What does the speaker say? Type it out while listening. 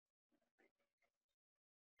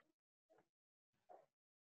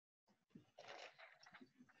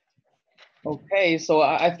Okay, so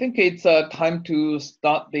I think it's time to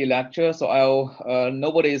start the lecture. So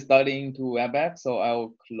nobody is studying to WebEx, so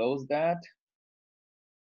I'll close that.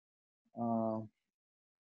 Uh,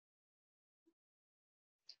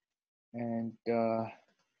 and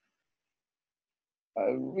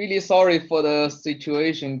really sorry for the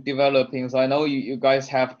situation developing. So I know you guys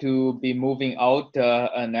have to be moving out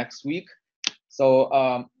next week.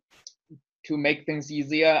 So to make things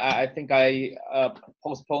easier, I think I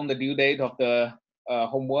postponed the due date of the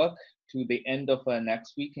homework to the end of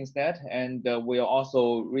next week instead, and we'll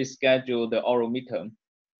also reschedule the oral midterm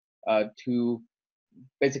to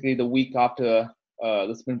basically the week after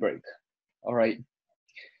the spring break. All right.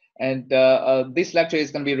 And this lecture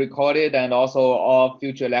is going to be recorded, and also our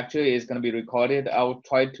future lecture is going to be recorded. I will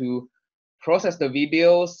try to process the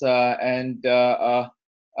videos, and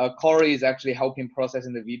Corey is actually helping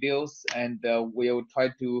processing the videos, and we'll try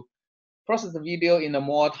to process the video in a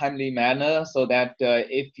more timely manner so that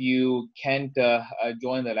if you can't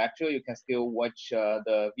join the lecture, you can still watch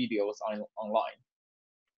the videos online.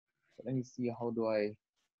 So let me see, how do I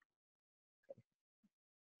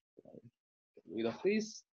get rid of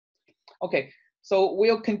this? Okay, so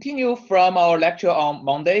we'll continue from our lecture on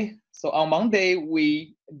Monday. So on Monday,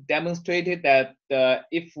 we demonstrated that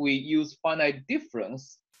if we use finite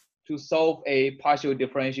difference to solve a partial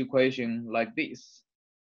differential equation like this,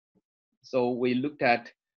 so we looked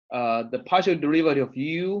at the partial derivative of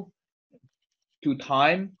u to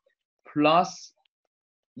time plus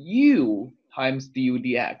u times du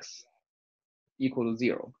dx equal to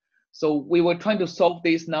 0. So we were trying to solve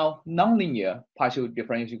this now nonlinear partial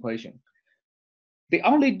differential equation. The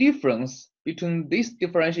only difference between this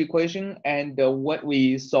differential equation and what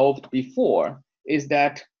we solved before is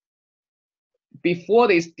that before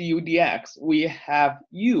this du dx, we have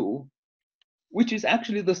u, which is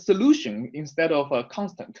actually the solution instead of a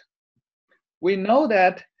constant. We know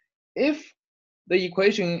that if the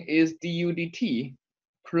equation is du dt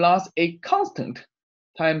plus a constant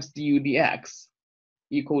times du dx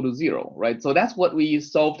equal to 0, right? So that's what we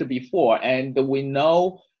solved before, and we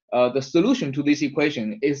know the solution to this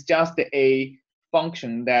equation is just a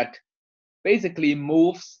function that basically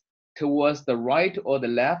moves towards the right or the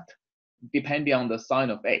left depending on the sign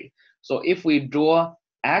of a. So if we draw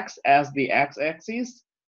x as the x-axis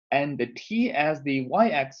and the t as the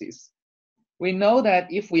y-axis, we know that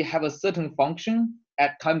if we have a certain function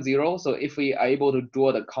at time 0, so if we are able to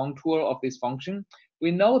draw the contour of this function,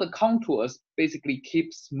 we know the contours basically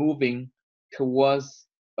keeps moving towards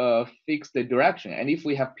a fixed direction. And if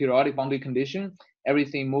we have periodic boundary condition,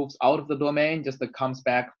 everything moves out of the domain, just comes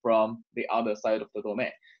back from the other side of the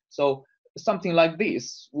domain. So something like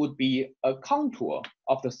this would be a contour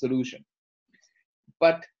of the solution.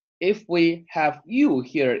 But if we have u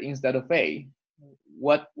here instead of a,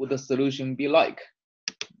 what would the solution be like?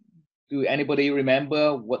 Do anybody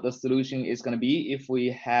remember what the solution is going to be if we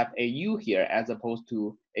have a u here as opposed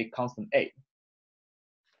to a constant a?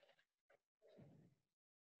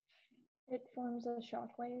 It forms a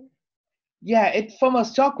shock wave. Yeah, it forms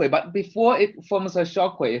a shock wave, but before it forms a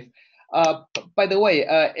shock wave, by the way,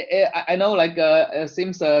 I know like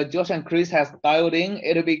since Josh and Chris has dialed in,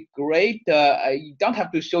 it'll be great. You don't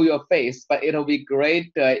have to show your face, but it'll be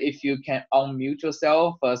great if you can unmute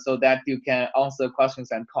yourself so that you can answer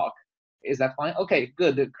questions and talk. Is that fine? Okay,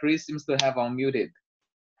 good. Chris seems to have unmuted.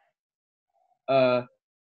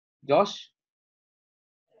 Josh?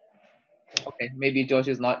 Okay, maybe Josh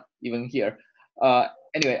is not even here.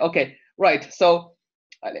 Anyway, okay, right. So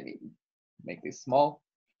let me make this small.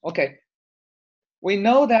 Okay, we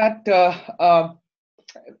know that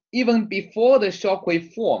even before the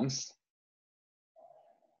shockwave forms,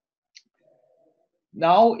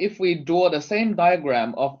 now if we draw the same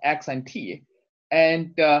diagram of x and t,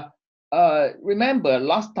 and remember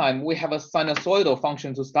last time we have a sinusoidal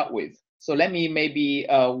function to start with. So let me maybe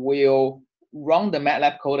we'll run the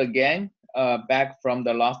MATLAB code again back from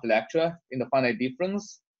the last lecture in the finite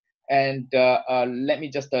difference. And let me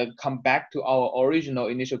just come back to our original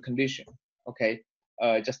initial condition. Okay,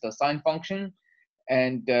 just a sine function.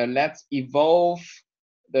 And let's evolve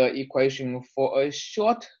the equation for a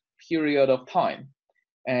short period of time.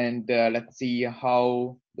 And let's see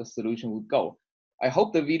how the solution would go. I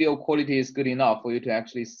hope the video quality is good enough for you to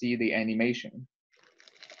actually see the animation.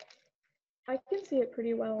 I can see it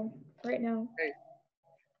pretty well right now.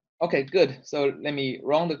 Okay, good. So let me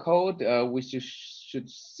run the code. We should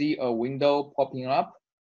see a window popping up,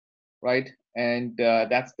 right? And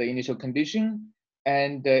that's the initial condition.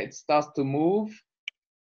 And it starts to move.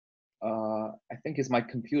 I think it's my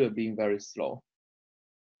computer being very slow.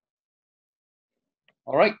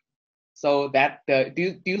 All right. So that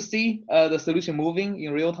do you see the solution moving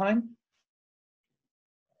in real time?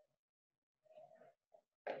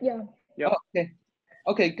 Yeah. Oh, okay.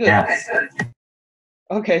 Okay, good. Yes.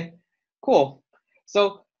 Okay, cool.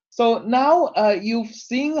 So now you've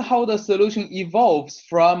seen how the solution evolves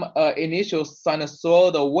from an initial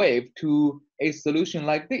sinusoidal wave to a solution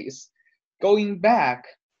like this. Going back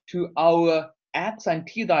to our x and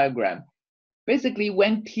t diagram, basically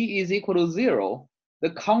when t is equal to 0, the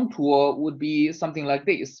contour would be something like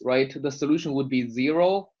this, right? The solution would be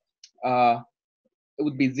 0, it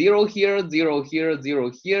would be 0 here, 0 here,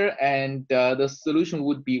 0 here, and the solution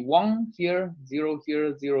would be 1 here, 0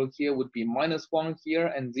 here, 0 here, would be -1 here,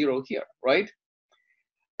 and 0 here, right?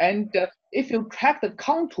 And if you track the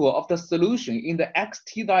contour of the solution in the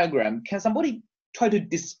xt diagram, can somebody try to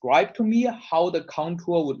describe to me how the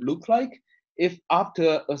contour would look like if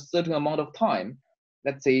after a certain amount of time,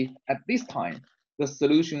 let's say at this time, the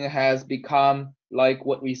solution has become like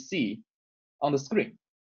what we see on the screen?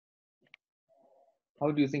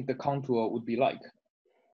 How do you think the contour would be like?